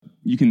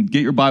you can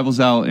get your Bibles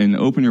out and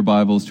open your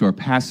Bibles to our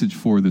passage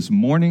for this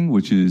morning,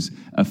 which is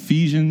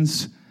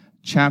Ephesians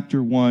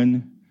chapter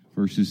 1,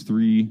 verses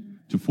 3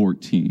 to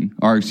 14.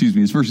 Or, excuse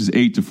me, it's verses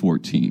 8 to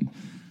 14.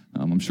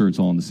 I'm sure it's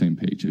all on the same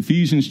page.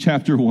 Ephesians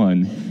chapter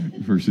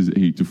 1, verses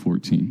 8 to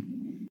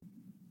 14.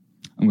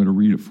 I'm going to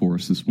read it for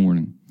us this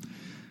morning.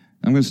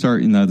 I'm going to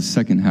start in the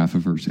second half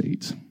of verse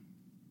 8.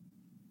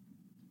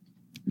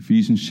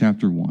 Ephesians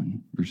chapter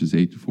 1, verses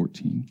 8 to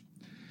 14.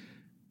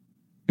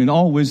 In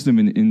all wisdom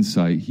and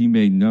insight, he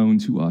made known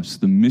to us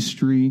the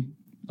mystery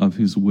of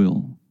his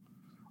will,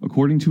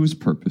 according to his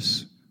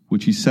purpose,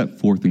 which he set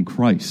forth in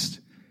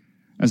Christ,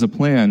 as a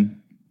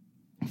plan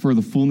for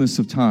the fullness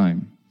of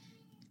time,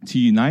 to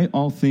unite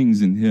all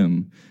things in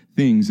him,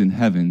 things in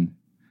heaven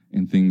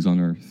and things on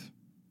earth.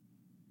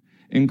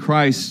 In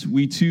Christ,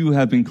 we too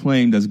have been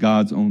claimed as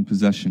God's own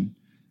possession,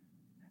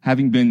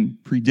 having been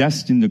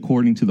predestined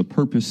according to the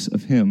purpose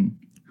of him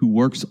who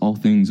works all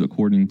things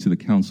according to the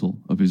counsel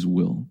of his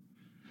will,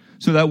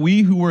 so that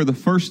we who were the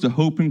first to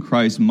hope in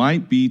Christ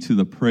might be to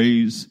the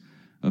praise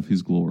of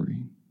his glory.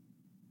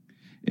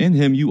 In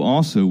him you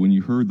also, when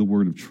you heard the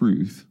word of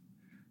truth,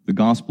 the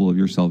gospel of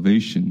your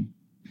salvation,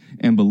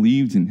 and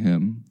believed in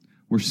him,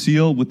 were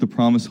sealed with the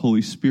promised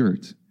Holy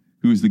Spirit,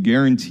 who is the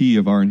guarantee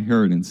of our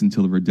inheritance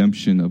until the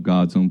redemption of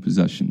God's own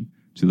possession,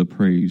 to the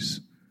praise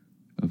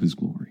of his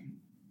glory.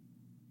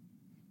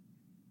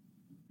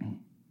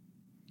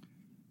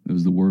 That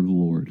was the word of the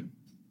Lord.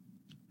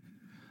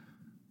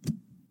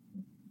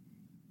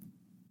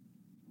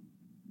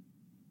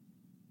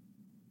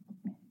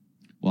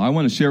 Well, I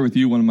want to share with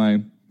you one of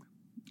my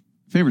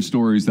favorite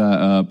stories that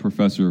a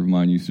professor of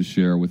mine used to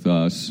share with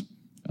us.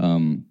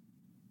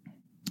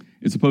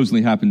 It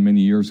supposedly happened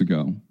many years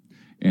ago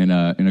in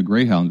a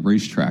Greyhound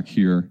racetrack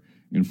here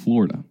in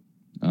Florida.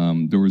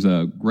 There was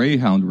a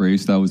Greyhound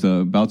race that was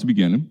about to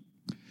begin,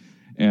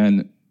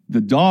 and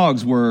the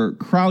dogs were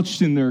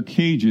crouched in their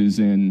cages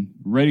and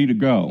ready to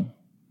go.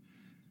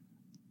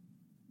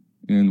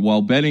 And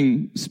while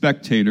betting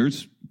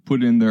spectators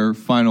put in their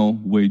final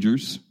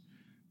wagers,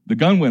 the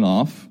gun went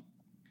off,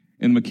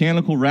 and the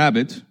mechanical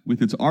rabbit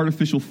with its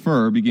artificial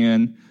fur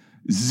began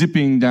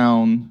zipping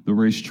down the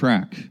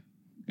racetrack,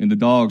 and the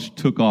dogs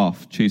took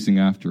off chasing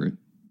after it.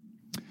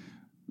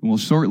 Well,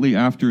 shortly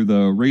after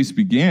the race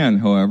began,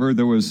 however,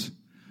 there was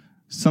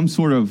some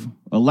sort of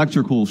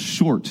electrical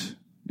short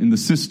in the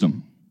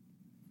system.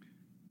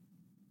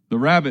 The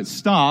rabbit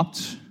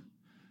stopped,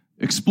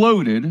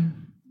 exploded,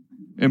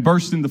 and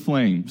burst into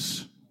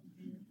flames.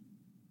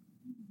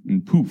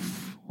 And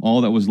poof.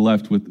 All that was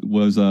left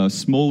was a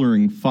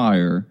smoldering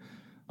fire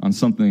on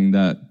something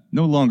that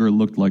no longer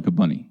looked like a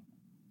bunny.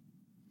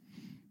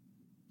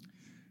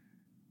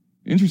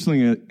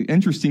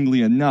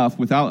 Interestingly enough,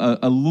 without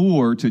a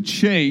lure to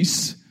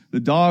chase, the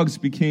dogs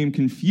became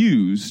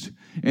confused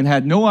and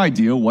had no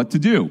idea what to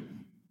do.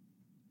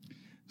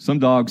 Some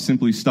dogs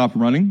simply stopped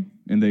running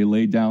and they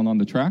laid down on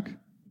the track,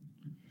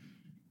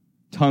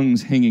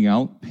 tongues hanging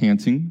out,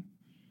 panting.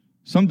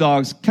 Some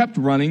dogs kept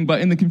running, but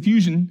in the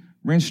confusion,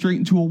 ran straight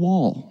into a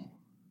wall.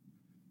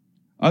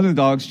 Other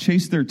dogs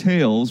chased their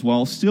tails,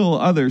 while still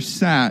others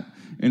sat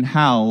and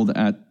howled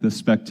at the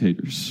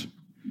spectators.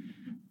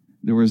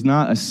 There was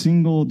not a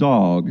single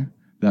dog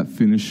that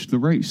finished the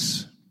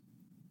race.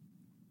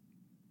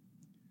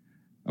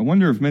 I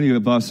wonder if many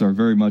of us are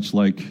very much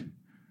like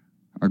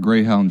our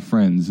Greyhound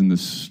friends in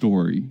this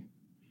story.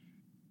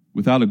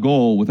 Without a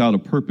goal, without a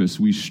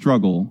purpose, we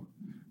struggle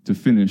to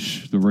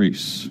finish the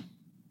race.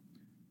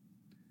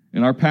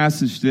 In our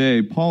passage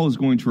today, Paul is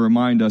going to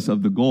remind us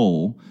of the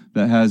goal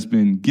that has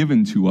been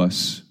given to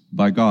us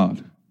by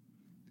God,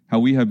 how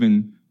we have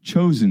been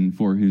chosen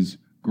for his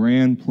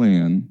grand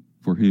plan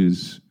for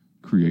his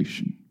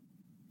creation.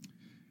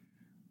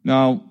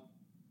 Now,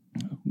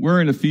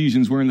 we're in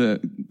Ephesians. We're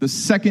in the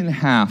second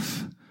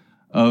half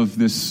of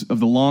the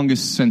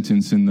longest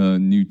sentence in the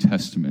New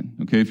Testament.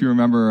 Okay, if you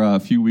remember a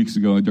few weeks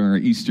ago during our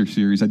Easter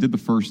series, I did the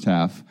first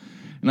half,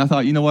 and I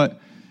thought, you know what?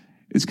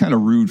 It's kind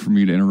of rude for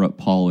me to interrupt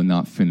Paul and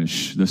not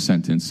finish the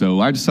sentence. So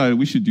I decided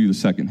we should do the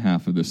second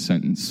half of this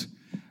sentence.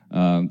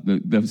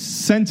 The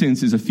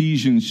sentence is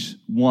Ephesians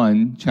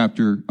 1,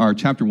 chapter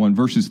 1,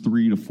 verses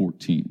 3 to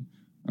 14.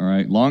 All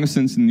right, longest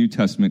sentence in the New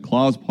Testament,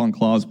 clause upon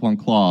clause upon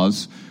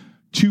clause,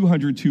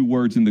 202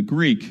 words in the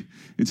Greek.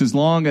 It's as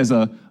long as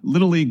a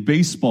Little League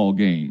baseball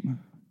game.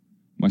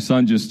 My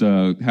son just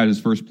had his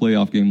first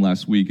playoff game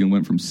last week and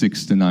went from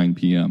 6 to 9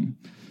 p.m.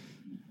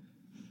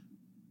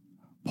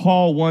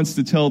 Paul wants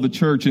to tell the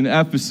church in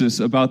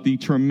Ephesus about the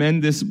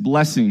tremendous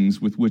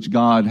blessings with which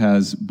God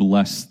has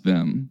blessed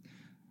them.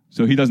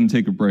 So he doesn't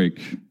take a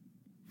break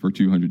for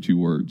 202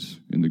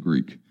 words in the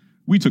Greek.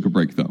 We took a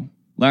break, though.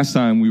 Last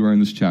time we were in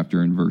this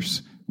chapter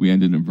we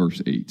ended in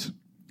verse 8.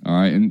 All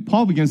right, and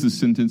Paul begins this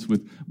sentence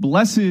with,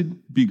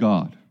 "Blessed be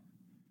God.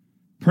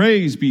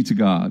 Praise be to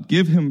God.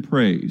 Give him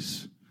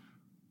praise."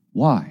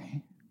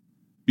 Why?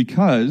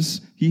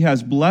 Because he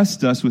has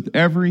blessed us with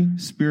every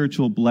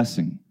spiritual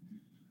blessing.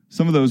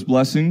 Some of those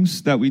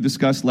blessings that we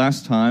discussed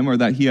last time are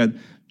that he had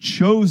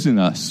chosen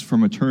us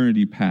from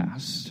eternity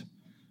past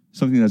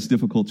something that's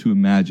difficult to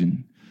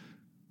imagine.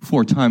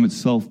 Before time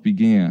itself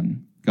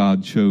began,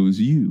 God chose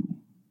you.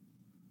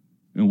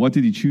 And what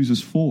did he choose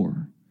us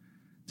for?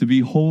 To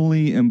be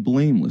holy and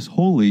blameless,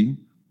 holy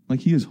like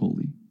he is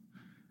holy,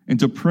 and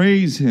to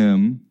praise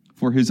him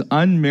for his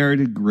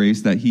unmerited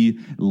grace that he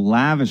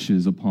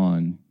lavishes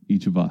upon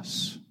each of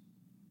us.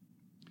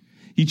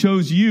 He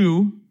chose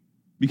you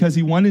because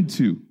he wanted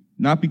to,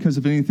 not because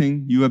of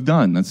anything you have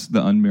done. That's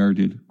the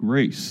unmerited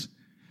grace.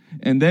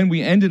 And then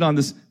we ended on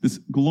this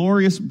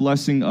glorious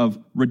blessing of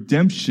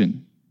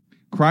redemption.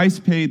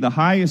 Christ paid the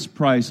highest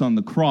price on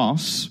the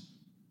cross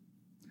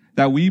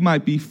that we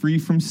might be free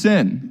from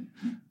sin,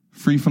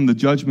 free from the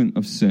judgment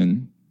of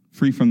sin,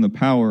 free from the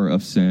power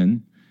of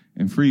sin,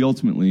 and free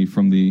ultimately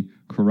from the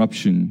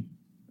corruption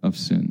of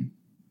sin.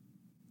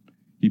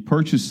 He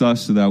purchased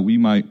us so that we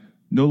might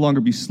no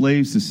longer be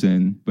slaves to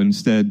sin, but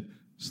instead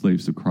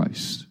slaves to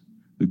Christ,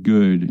 the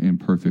good and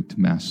perfect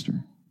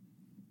master.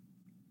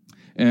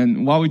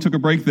 And while we took a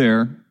break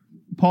there,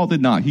 Paul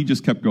did not. He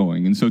just kept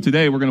going. And so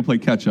today we're going to play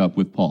catch up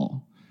with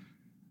Paul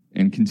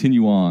and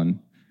continue on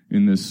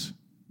in this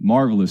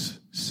marvelous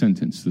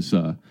sentence, this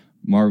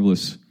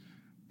marvelous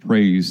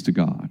praise to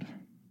God.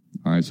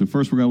 All right, so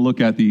first we're going to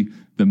look at the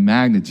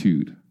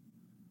magnitude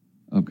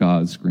of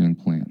God's grand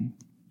plan.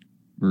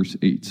 Verse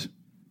 8.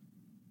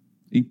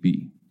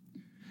 8b.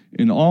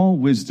 In all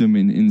wisdom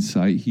and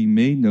insight, he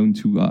made known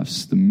to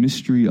us the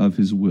mystery of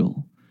his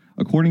will,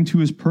 according to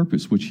his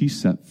purpose, which he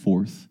set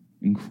forth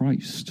in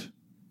Christ.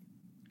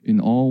 In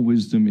all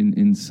wisdom and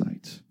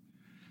insight.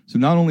 So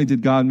not only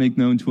did God make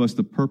known to us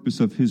the purpose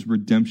of his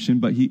redemption,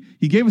 but he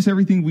gave us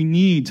everything we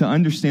need to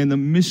understand the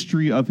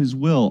mystery of his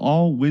will.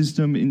 All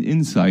wisdom and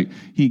insight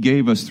he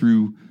gave us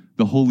through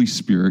the Holy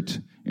Spirit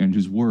and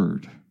his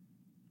word.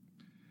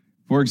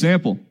 For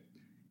example,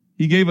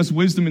 he gave us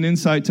wisdom and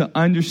insight to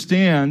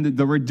understand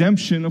the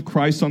redemption of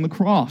Christ on the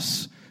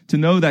cross, to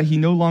know that he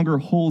no longer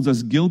holds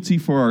us guilty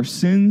for our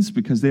sins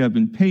because they have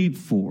been paid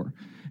for.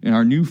 And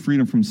our new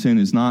freedom from sin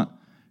is not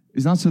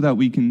so that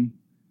we can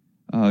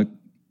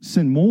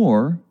sin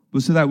more,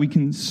 but so that we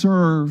can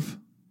serve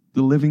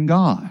the living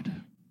God.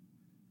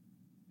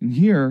 And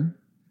here,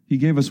 he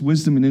gave us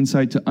wisdom and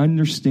insight to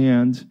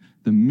understand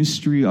the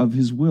mystery of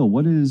his will.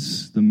 What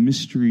is the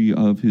mystery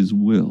of his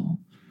will?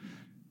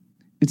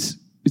 It's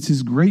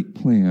his great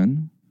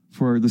plan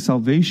for the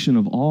salvation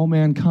of all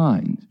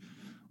mankind,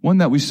 one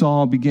that we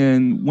saw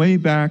begin way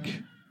back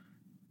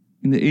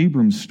in the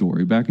Abram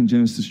story, back in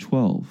Genesis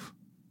 12,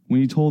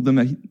 when he told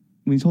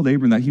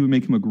Abram that he would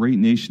make him a great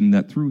nation,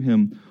 that through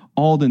him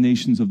all the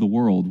nations of the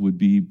world would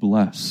be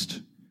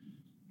blessed.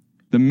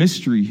 The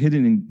mystery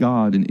hidden in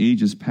God in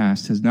ages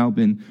past has now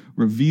been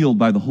revealed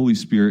by the Holy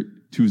Spirit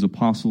to his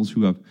apostles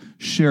who have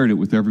shared it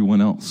with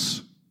everyone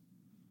else.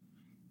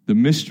 The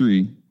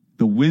mystery,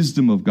 the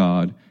wisdom of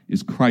God,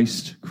 is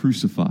Christ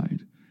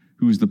crucified,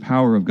 who is the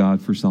power of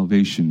God for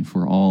salvation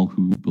for all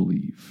who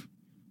believe.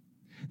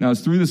 Now,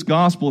 it's through this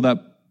gospel that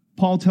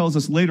Paul tells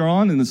us later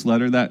on in this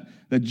letter that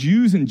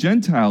Jews and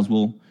Gentiles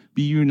will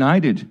be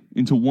united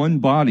into one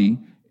body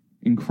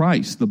in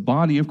Christ, the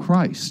body of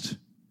Christ.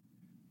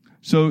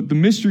 So the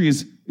mystery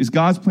is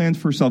God's plan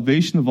for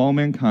salvation of all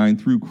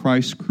mankind through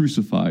Christ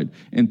crucified.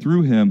 And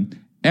through him,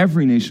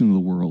 every nation of the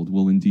world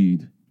will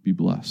indeed be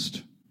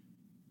blessed.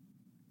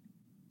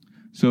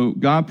 So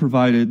God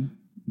provided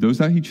those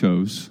that he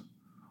chose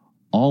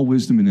all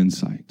wisdom and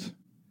insight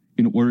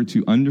in order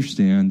to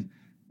understand,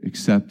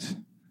 accept,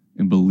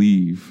 and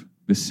believe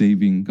the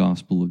saving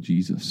gospel of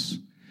Jesus.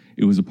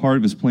 It was a part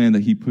of his plan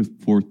that he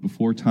put forth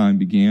before time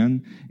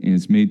began, and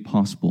it's made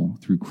possible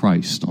through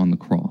Christ on the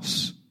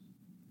cross.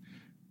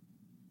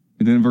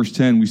 And then in verse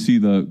 10, we see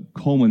the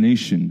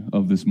culmination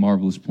of this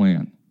marvelous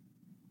plan.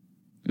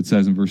 It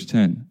says in verse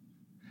 10,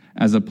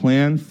 as a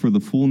plan for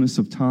the fullness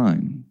of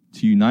time,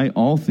 to unite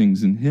all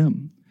things in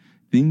him,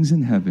 things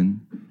in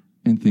heaven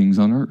and things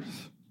on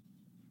earth.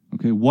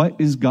 Okay, what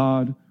is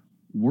God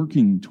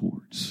working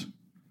towards?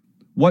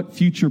 What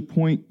future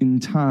point in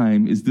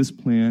time is this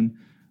plan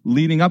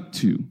leading up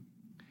to?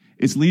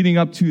 It's leading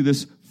up to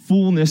this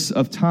fullness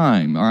of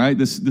time, all right?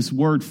 This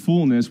word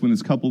fullness, when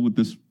it's coupled with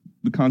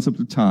the concept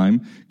of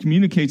time,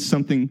 communicates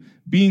something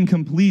being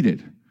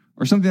completed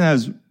or something that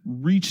has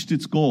reached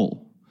its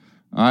goal.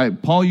 All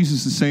right, Paul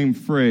uses the same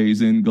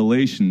phrase in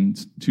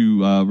Galatians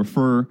to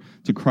refer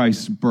to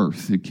Christ's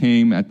birth. It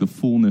came at the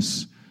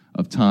fullness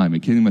of time.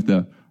 It came at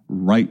the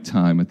right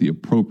time, at the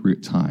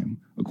appropriate time,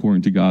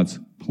 according to God's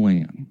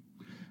plan.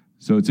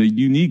 So it's a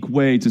unique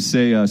way to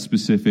say a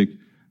specific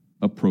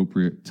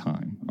appropriate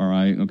time. All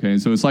right, okay.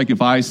 So it's like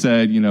if I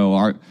said,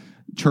 our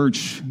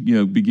church,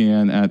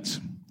 began at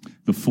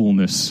the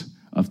fullness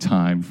of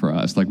time for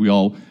us. Like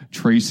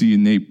Tracy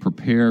and Nate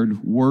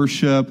prepared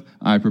worship.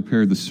 I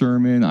prepared the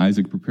sermon.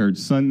 Isaac prepared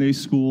Sunday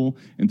school.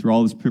 And through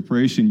all this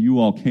preparation, you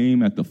all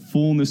came at the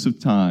fullness of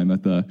time.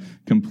 At the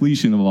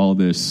completion of all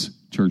this,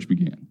 church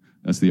began.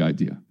 That's the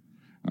idea.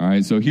 All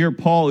right. So here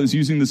Paul is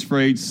using this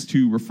phrase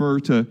to refer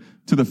to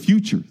the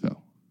future,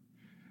 though.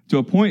 To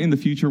a point in the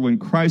future when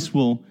Christ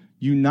will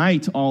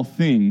unite all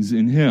things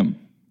in him.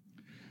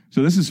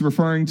 So this is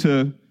referring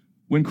to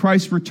when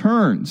Christ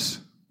returns,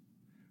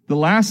 the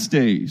last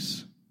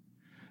days,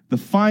 the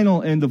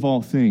final end of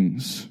all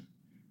things,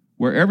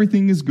 where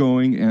everything is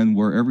going and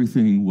where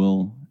everything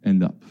will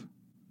end up.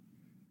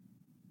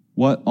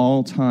 What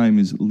all time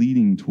is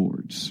leading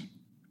towards.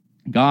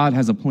 God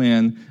has a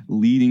plan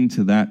leading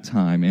to that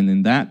time. And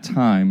in that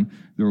time,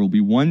 there will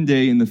be one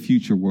day in the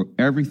future where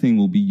everything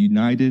will be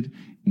united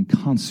and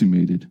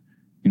consummated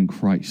in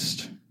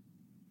Christ.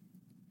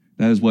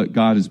 That is what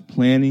God is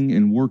planning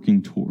and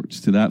working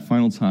towards, to that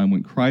final time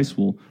when Christ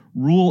will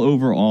rule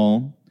over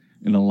all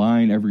and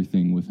align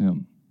everything with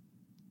him.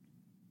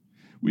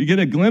 We get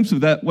a glimpse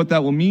of that, what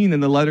that will mean in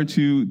the letter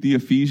to the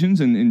Ephesians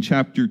in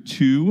chapter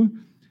 2,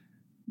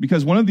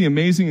 because one of the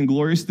amazing and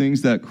glorious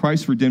things that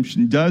Christ's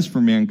redemption does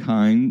for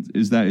mankind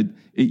is that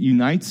it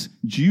unites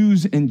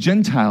Jews and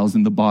Gentiles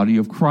in the body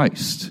of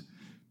Christ.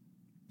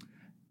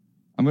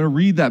 I'm going to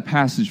read that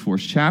passage for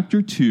us.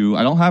 Chapter 2,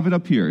 I don't have it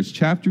up here. It's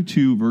chapter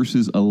 2,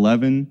 verses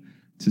 11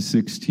 to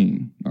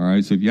 16. All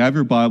right, so if you have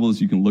your Bibles,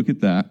 you can look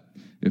at that.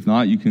 If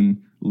not, you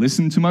can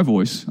listen to my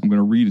voice. I'm going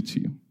to read it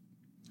to you.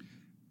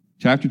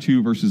 Chapter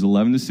 2, verses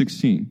 11 to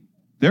 16.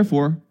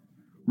 Therefore,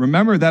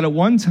 remember that at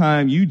one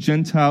time you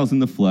Gentiles in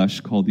the flesh,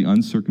 called the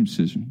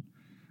uncircumcision,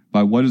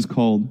 by what is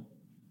called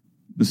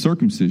the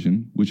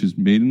circumcision, which is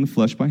made in the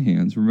flesh by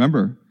hands,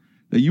 remember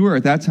that you were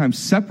at that time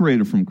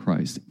separated from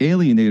Christ,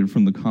 alienated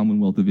from the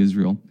commonwealth of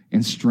Israel,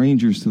 and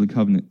strangers to the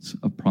covenants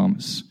of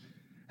promise,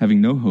 having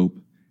no hope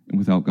and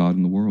without God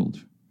in the world.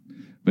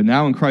 But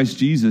now in Christ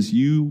Jesus,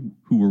 you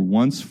who were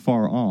once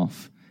far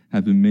off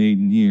have been made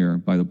near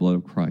by the blood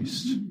of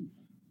Christ.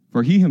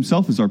 For he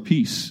himself is our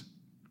peace,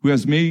 who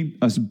has made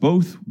us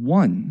both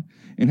one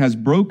and has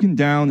broken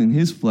down in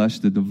his flesh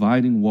the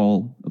dividing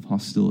wall of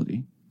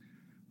hostility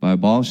by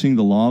abolishing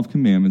the law of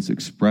commandments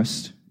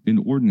expressed in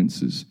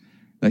ordinances,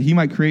 that he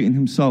might create in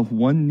himself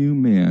one new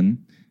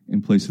man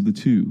in place of the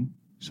two,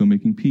 so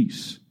making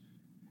peace,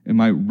 and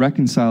might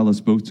reconcile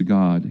us both to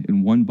God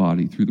in one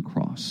body through the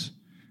cross,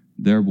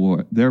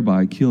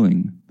 thereby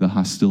killing the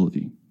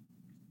hostility.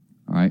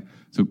 All right?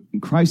 So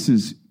Christ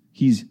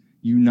he's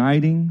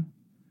uniting,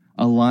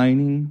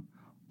 aligning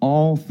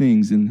all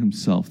things in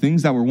himself.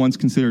 Things that were once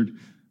considered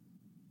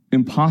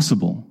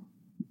impossible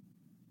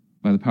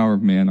by the power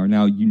of man are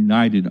now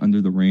united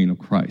under the reign of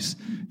Christ.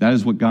 That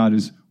is what God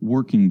is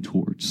working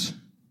towards.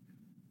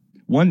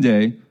 One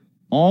day,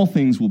 all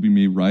things will be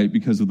made right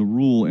because of the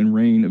rule and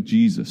reign of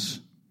Jesus.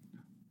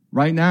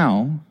 Right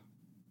now,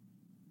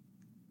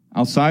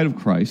 outside of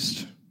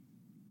Christ,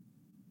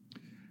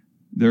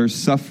 there's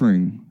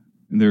suffering,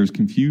 and there's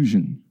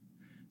confusion,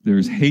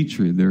 there's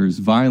hatred, there's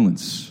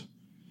violence,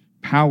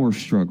 power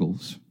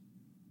struggles,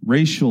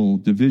 racial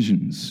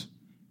divisions,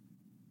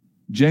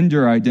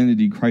 gender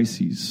identity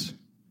crises,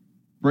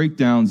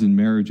 breakdowns in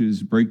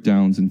marriages,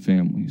 breakdowns in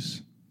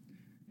families.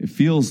 It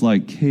feels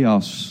like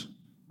chaos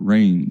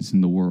reigns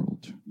in the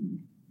world.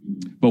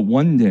 But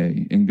one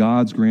day, in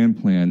God's grand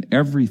plan,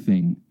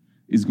 everything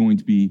is going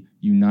to be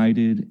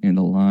united and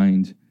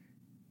aligned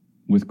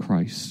with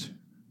Christ,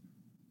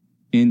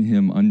 in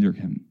him, under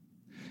him.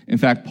 In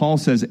fact, Paul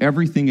says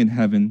everything in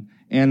heaven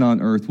and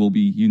on earth will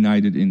be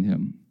united in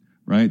him,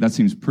 right? That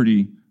seems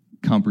pretty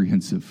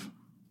comprehensive.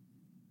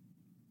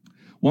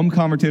 One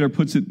commentator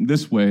puts it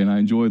this way, and I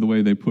enjoy the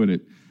way they put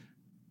it.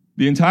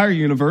 The entire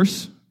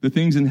universe, the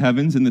things in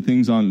heavens and the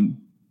things on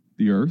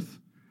the earth,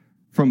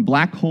 from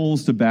black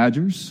holes to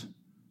badgers,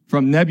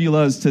 from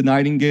nebulas to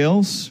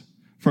nightingales,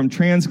 from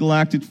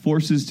transgalactic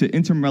forces to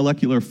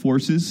intermolecular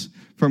forces,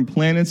 from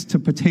planets to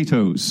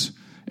potatoes,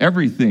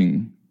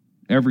 everything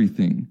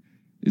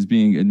is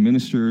being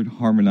administered,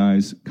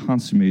 harmonized,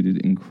 consummated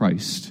in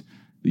Christ,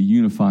 the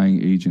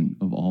unifying agent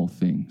of all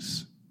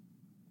things.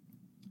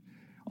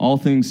 All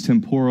things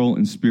temporal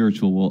and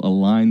spiritual will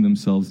align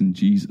themselves in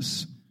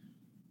Jesus.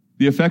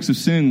 The effects of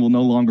sin will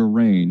no longer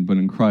reign, but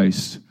in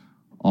Christ,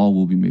 all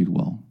will be made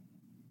well.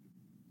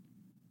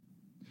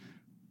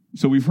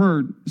 So we've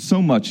heard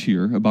so much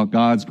here about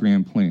God's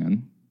grand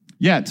plan,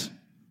 yet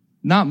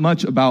not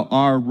much about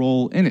our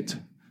role in it.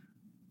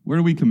 Where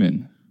do we come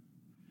in?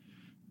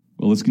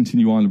 Well, let's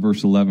continue on to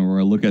verse 11,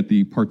 where I look at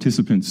the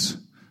participants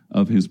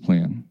of his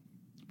plan.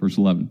 Verse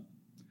 11.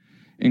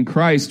 In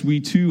Christ,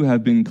 we too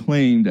have been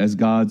claimed as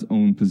God's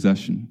own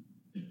possession,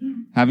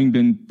 having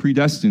been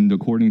predestined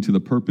according to the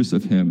purpose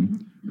of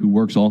him who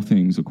works all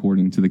things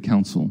according to the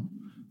counsel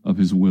of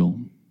his will.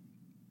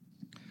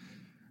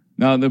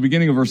 Now, the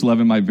beginning of verse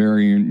 11 might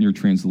vary in your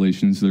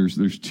translations.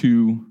 There's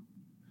two,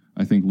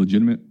 I think,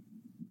 legitimate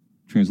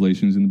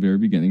translations in the very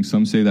beginning.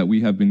 Some say that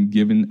we have been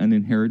given an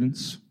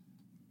inheritance,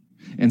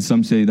 and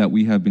some say that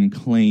we have been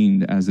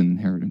claimed as an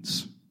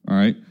inheritance. All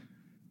right?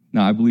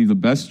 Now, I believe the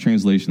best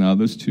translation out of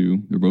those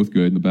two, they're both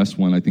good. The best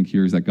one, I think,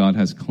 here is that God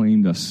has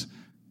claimed us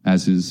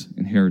as his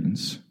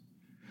inheritance.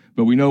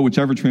 But we know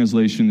whichever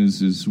translation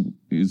is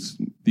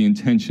the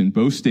intention,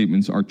 both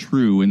statements are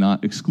true and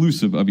not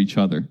exclusive of each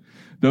other.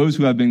 Those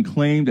who have been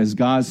claimed as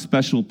God's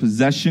special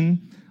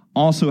possession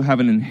also have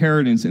an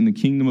inheritance in the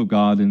kingdom of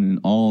God and in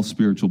all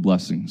spiritual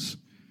blessings.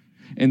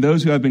 And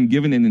those who have been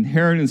given an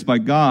inheritance by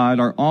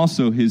God are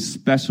also his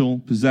special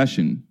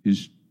possession,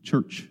 his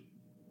church.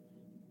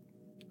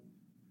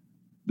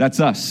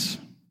 That's us.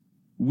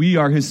 We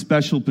are his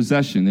special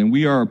possession, and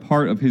we are a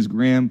part of his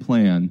grand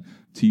plan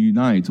to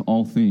unite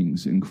all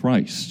things in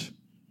Christ.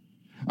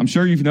 I'm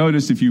sure you've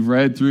noticed if you've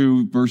read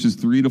through verses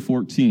 3 to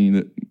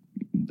 14,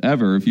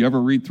 if you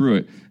ever read through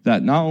it,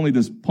 that not only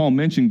does Paul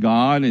mention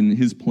God and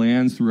his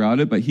plans throughout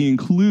it, but he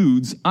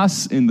includes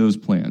us in those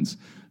plans.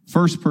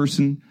 First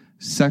person,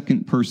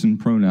 second person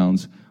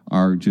pronouns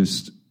are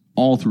just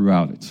all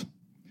throughout it.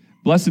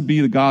 Blessed be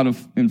the God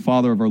and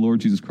Father of our Lord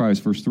Jesus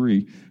Christ, verse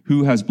 3,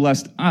 who has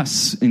blessed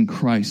us in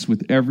Christ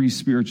with every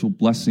spiritual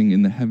blessing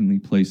in the heavenly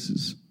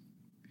places,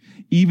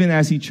 even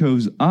as he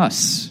chose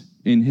us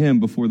in him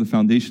before the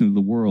foundation of the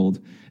world,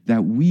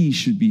 that we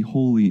should be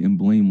holy and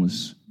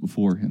blameless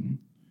before him.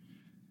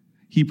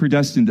 He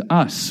predestined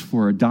us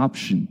for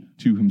adoption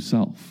to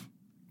himself,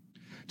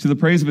 to the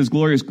praise of his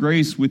glorious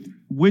grace with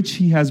which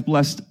he has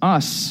blessed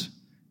us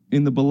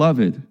in the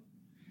beloved.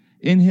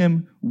 In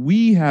him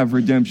we have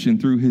redemption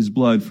through his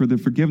blood for the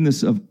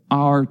forgiveness of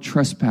our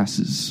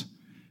trespasses,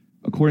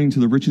 according to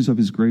the riches of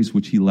his grace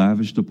which he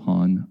lavished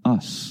upon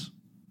us,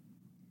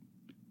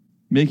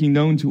 making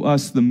known to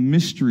us the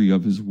mystery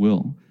of his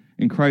will.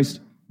 In Christ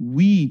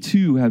we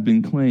too have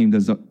been claimed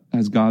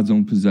as God's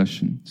own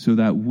possession, so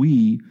that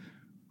we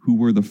who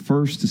were the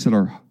first to set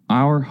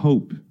our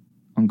hope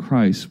on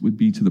Christ would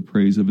be to the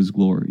praise of his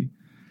glory.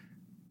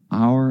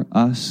 Our,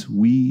 us,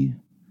 we,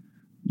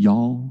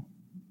 y'all,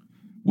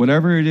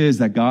 whatever it is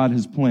that God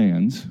has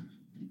planned,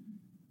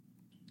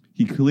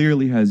 he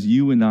clearly has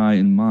you and I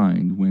in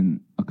mind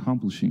when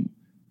accomplishing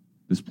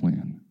this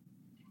plan.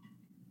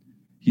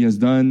 He has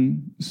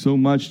done so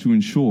much to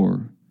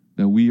ensure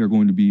that we are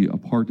going to be a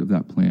part of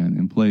that plan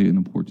and play an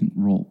important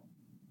role,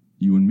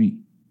 you and me.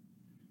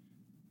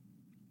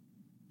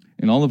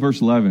 And all of verse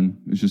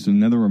 11 is just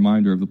another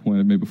reminder of the point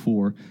I made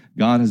before.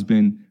 God has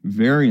been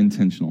very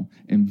intentional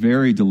and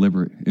very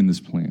deliberate in this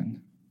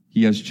plan.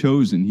 He has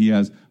chosen, he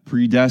has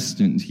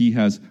predestined, he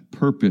has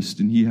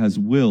purposed, and he has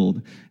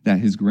willed that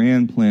his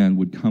grand plan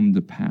would come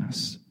to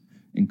pass.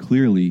 And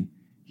clearly,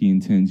 he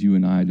intends you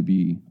and I to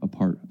be a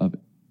part of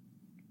it.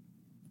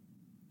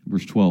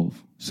 Verse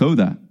 12, so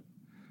that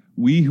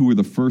we who were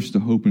the first to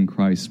hope in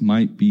Christ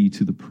might be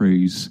to the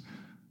praise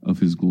of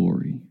his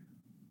glory.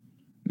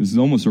 This is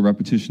almost a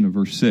repetition of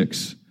verse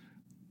 6.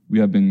 We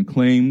have been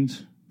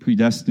claimed,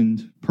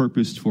 predestined,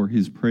 purposed for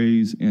his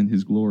praise and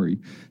his glory,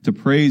 to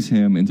praise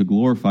him and to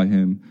glorify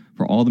him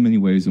for all the many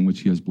ways in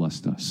which he has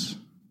blessed us,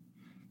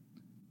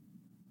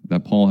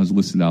 that Paul has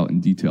listed out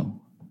in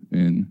detail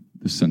in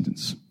this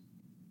sentence.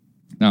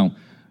 Now,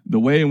 the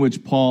way in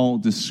which Paul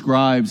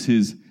describes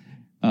his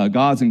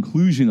God's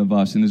inclusion of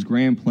us in his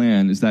grand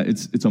plan is that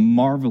it's a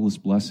marvelous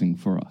blessing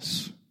for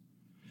us.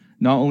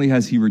 Not only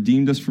has he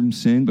redeemed us from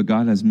sin, but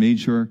God has made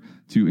sure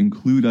to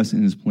include us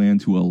in his plan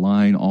to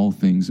align all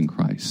things in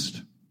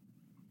Christ,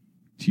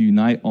 to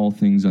unite all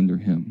things under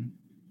him.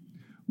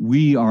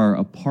 We are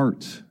a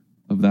part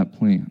of that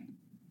plan.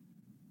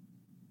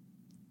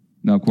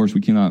 Now, of course,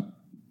 we cannot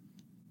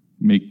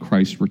make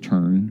Christ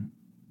return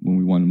when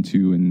we want him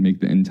to and make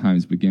the end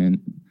times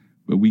begin,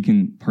 but we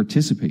can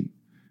participate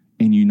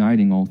in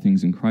uniting all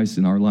things in Christ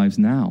in our lives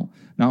now,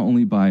 not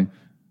only by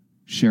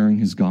sharing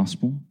his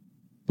gospel,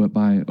 but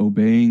by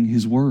obeying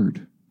his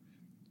word.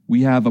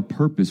 We have a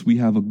purpose, we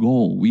have a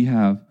goal, we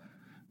have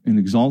an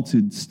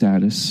exalted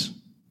status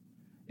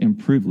and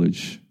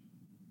privilege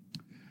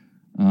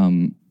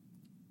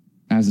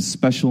as a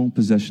special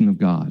possession of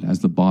God, as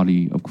the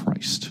body of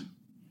Christ.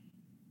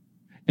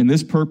 And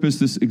this purpose,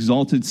 this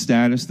exalted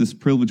status, this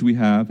privilege we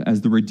have as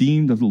the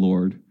redeemed of the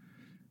Lord,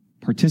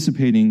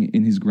 participating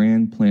in his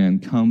grand plan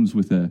comes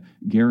with a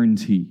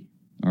guarantee,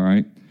 all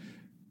right?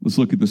 Let's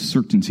look at the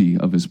certainty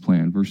of his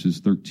plan,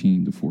 verses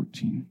 13 to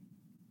 14.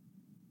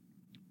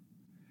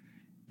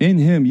 In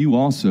him you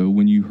also,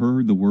 when you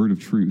heard the word of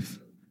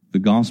truth, the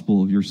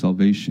gospel of your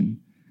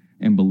salvation,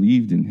 and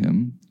believed in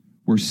him,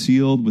 were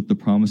sealed with the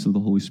promise of the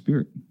Holy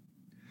Spirit,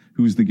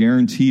 who is the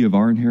guarantee of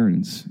our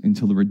inheritance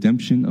until the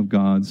redemption of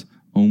God's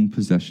own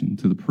possession,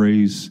 to the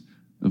praise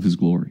of his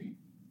glory.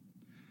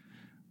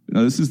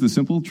 Now, this is the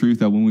simple truth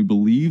that when we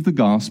believe the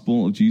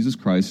gospel of Jesus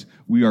Christ,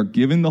 we are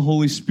given the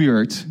Holy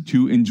Spirit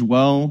to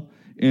indwell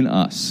in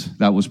us.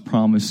 That was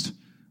promised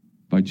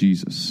by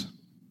Jesus.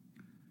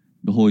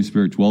 The Holy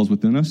Spirit dwells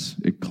within us.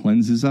 It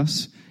cleanses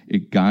us.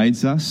 It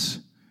guides us.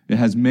 It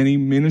has many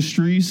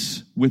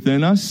ministries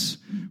within us.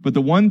 But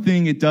the one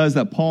thing it does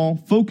that Paul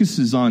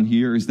focuses on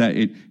here is that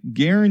it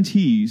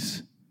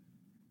guarantees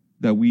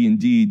that we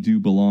indeed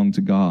do belong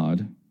to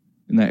God,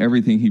 and that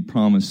everything he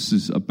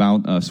promises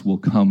about us will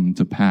come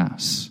to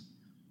pass.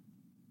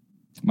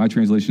 My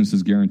translation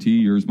says guarantee.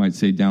 Yours might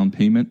say down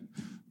payment,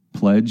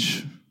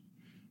 pledge,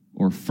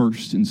 or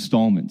first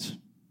installment.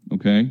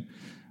 Okay?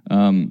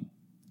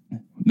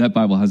 Net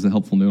Bible has a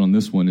helpful note on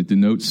this one. It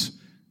denotes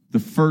the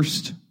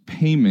first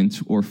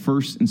payment or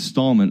first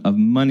installment of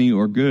money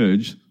or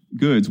goods,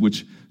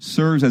 which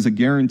serves as a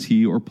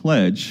guarantee or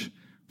pledge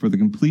for the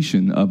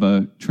completion of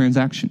a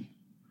transaction.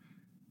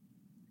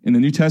 In the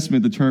New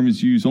Testament, the term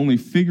is used only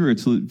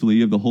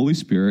figuratively of the Holy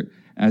Spirit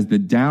as the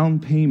down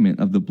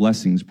payment of the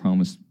blessings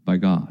promised by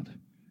God.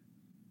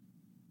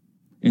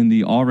 In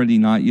the already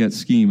not yet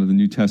scheme of the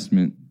New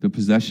Testament, the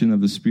possession of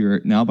the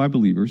Spirit, now by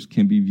believers,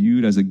 can be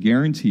viewed as a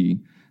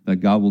guarantee that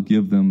God will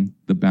give them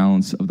the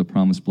balance of the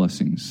promised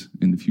blessings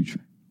in the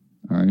future.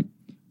 All right?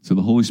 So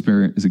the Holy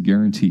Spirit is a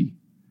guarantee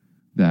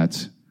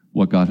that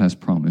what God has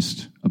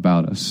promised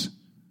about us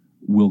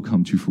will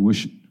come to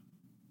fruition.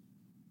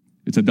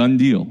 It's a done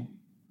deal.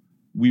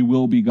 We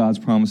will be God's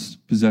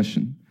promised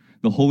possession.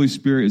 The Holy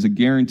Spirit is a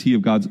guarantee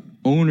of God's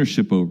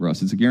ownership over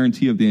us. It's a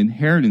guarantee of the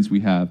inheritance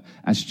we have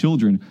as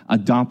children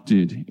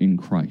adopted in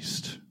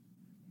Christ.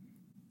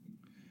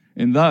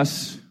 And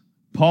thus,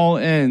 Paul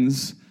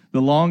ends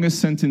the longest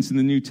sentence in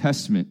the New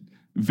Testament,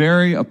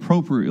 very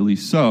appropriately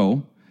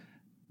so,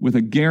 with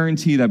a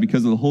guarantee that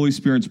because of the Holy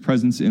Spirit's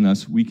presence in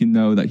us, we can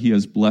know that he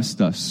has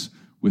blessed us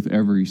with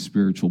every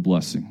spiritual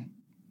blessing.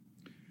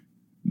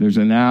 There's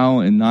a now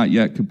and not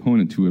yet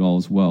component to it all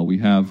as well. We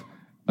have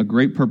a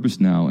great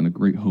purpose now and a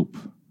great hope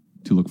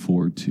to look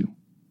forward to.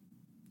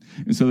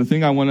 And so the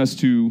thing I want us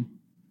to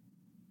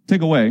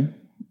take away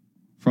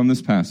from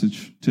this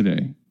passage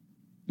today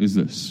is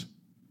this.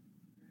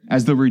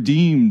 As the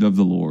redeemed of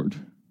the Lord,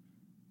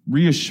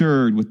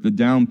 reassured with the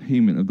down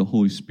payment of the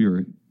Holy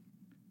Spirit,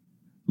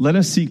 let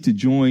us seek to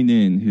join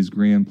in his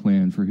grand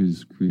plan for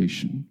his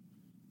creation,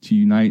 to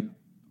unite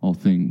all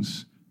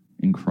things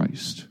in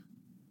Christ.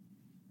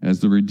 As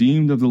the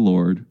redeemed of the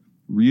Lord,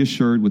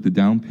 reassured with the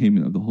down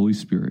payment of the Holy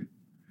Spirit,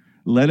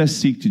 let us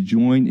seek to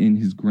join in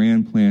his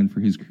grand plan for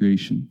his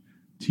creation,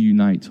 to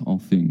unite all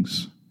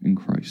things in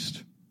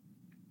Christ.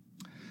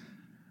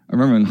 I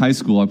remember in high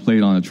school, I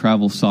played on a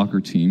travel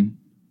soccer team,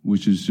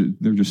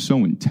 they're just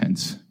so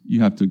intense. You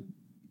have to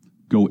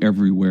go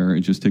everywhere.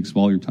 It just takes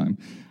all your time.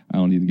 I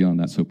don't need to get on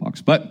that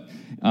soapbox. But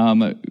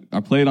I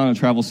played on a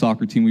travel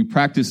soccer team. We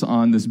practiced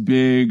on this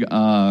big,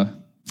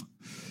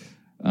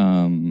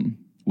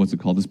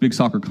 this big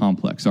soccer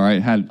complex, all right?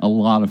 It had a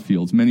lot of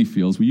fields, many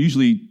fields. We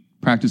usually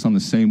practice on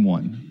the same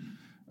one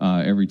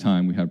every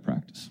time we had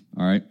practice,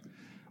 all right?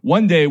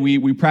 One day,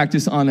 we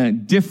practiced on a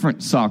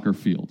different soccer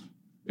field,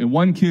 and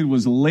one kid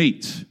was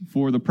late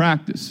for the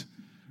practice.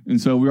 And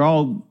so we were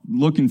all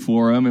looking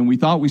for him, and we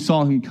thought we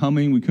saw him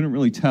coming. We couldn't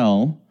really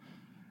tell.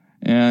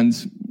 And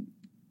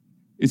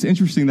it's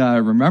interesting that I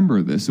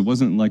remember this. It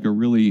wasn't like a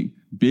really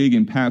big,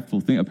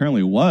 impactful thing.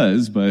 Apparently it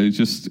was, but I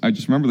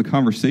just remember the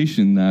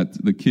conversation that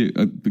the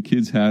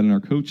kids had and our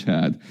coach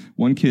had.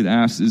 One kid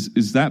asked,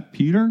 is that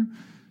Peter?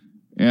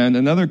 And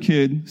another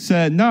kid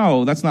said,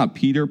 no, that's not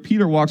Peter.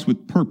 Peter walks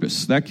with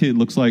purpose. That kid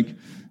looks like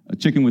a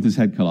chicken with his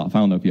head cut off. I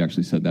don't know if he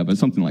actually said that, but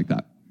something like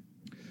that.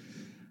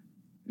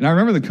 And I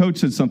remember the coach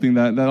said something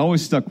that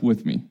always stuck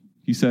with me.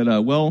 He said,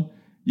 well,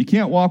 you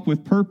can't walk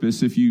with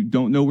purpose if you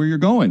don't know where you're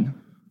going.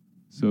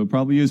 So it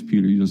probably is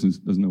Peter. He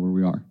doesn't know where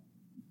we are.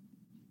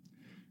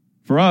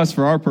 For us,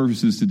 for our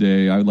purposes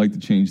today, I would like to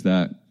change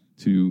that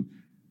to,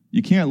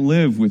 you can't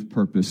live with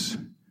purpose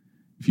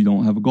if you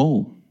don't have a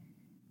goal.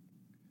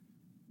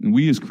 And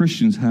we as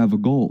Christians have a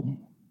goal.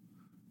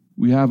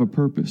 We have a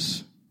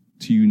purpose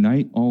to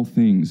unite all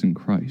things in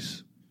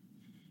Christ.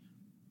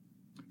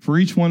 For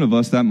each one of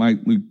us, that might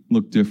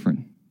look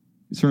different.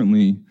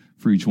 Certainly,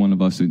 for each one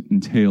of us, it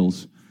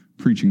entails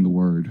preaching the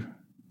word,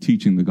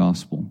 teaching the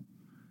gospel,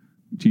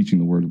 teaching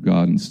the word of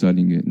God and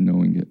studying it and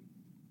knowing it.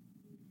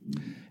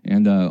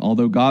 And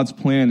although God's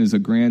plan is a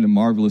grand and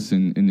marvelous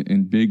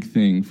and big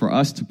thing, for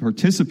us to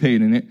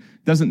participate in it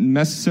doesn't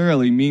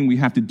necessarily mean we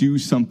have to do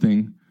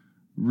something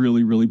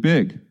really, really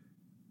big.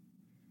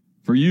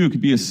 For you, it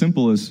could be as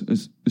simple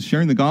as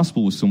sharing the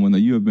gospel with someone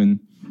that you have been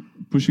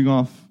pushing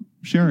off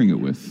sharing it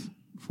with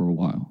for a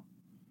while.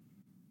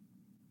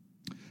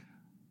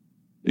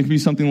 It could be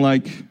something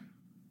like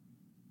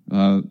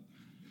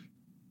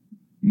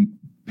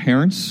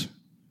parents.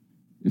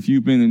 If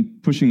you've been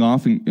pushing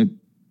off and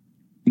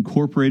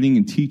incorporating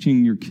and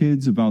teaching your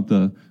kids about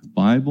the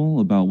Bible,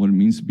 about what it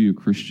means to be a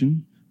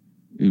Christian,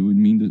 it would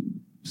mean to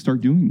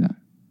start doing that.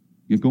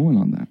 Get going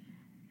on that.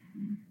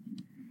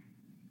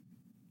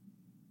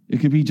 It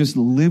could be just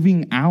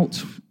living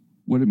out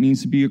what it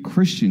means to be a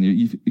Christian.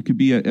 It could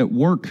be at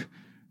work,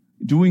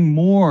 doing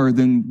more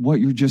than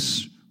what you're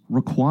just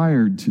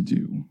required to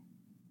do.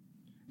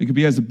 It could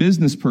be as a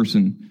business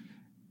person,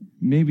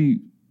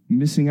 maybe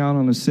missing out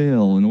on a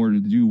sale in order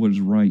to do what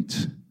is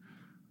right.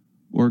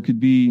 Or it could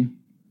be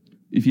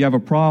if you have a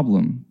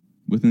problem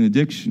with an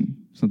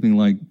addiction, something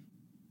like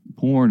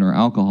porn or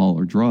alcohol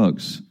or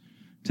drugs,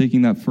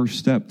 taking that first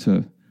step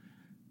to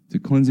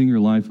cleansing your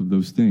life of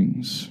those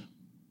things.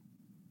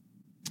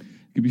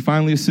 It could be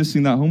finally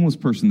assisting that homeless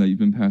person that you've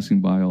been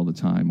passing by all the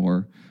time,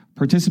 or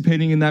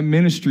participating in that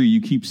ministry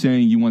you keep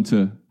saying you want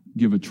to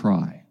give a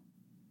try.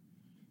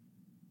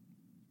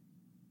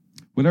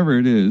 Whatever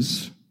it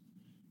is,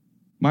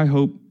 my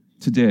hope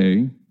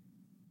today,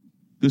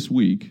 this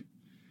week,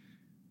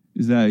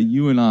 is that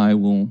you and I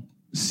will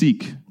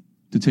seek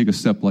to take a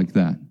step like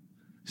that.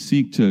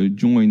 Seek to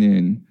join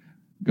in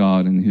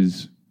God and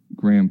his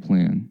grand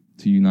plan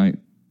to unite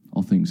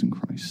all things in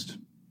Christ.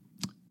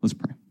 Let's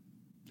pray.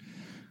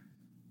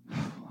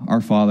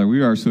 Our Father,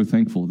 we are so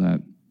thankful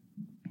that,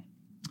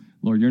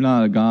 Lord, you're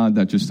not a God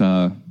that just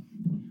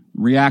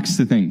reacts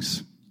to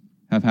things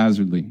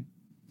haphazardly.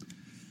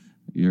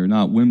 You're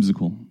not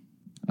whimsical.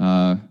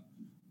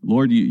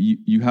 Lord,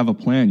 you have a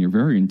plan. You're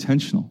very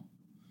intentional.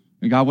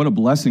 And God, what a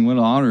blessing, what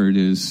an honor it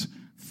is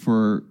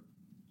for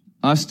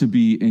us to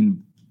be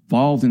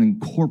involved and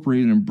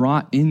incorporated and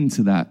brought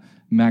into that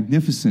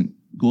magnificent,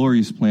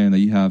 glorious plan that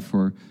you have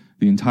for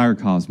the entire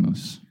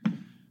cosmos.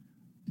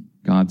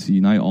 God, to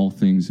unite all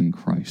things in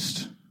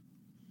Christ.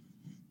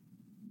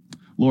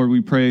 Lord,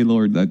 we pray,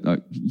 Lord,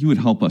 that you would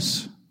help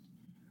us,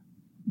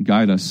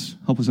 guide us,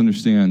 help us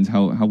understand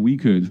how we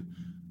could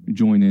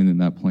join in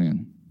that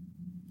plan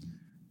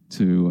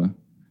to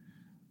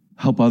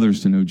help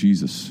others to know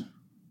Jesus,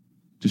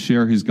 to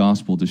share his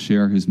gospel, to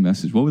share his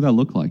message. What would that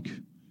look like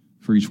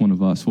for each one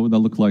of us? What would that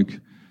look like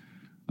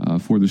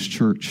for this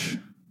church?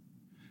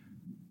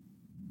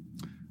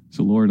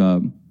 So, Lord,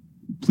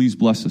 please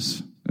bless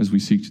us as we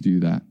seek to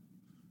do that.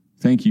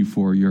 Thank you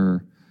for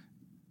your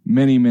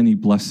many, many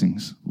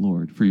blessings,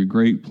 Lord, for your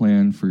great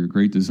plan, for your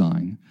great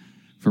design,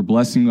 for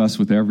blessing us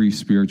with every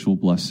spiritual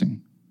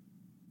blessing.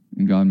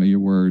 And God, may your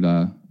word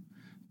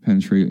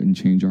penetrate and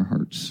change our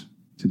hearts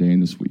today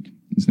and this week.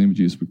 In the name of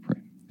Jesus, we pray.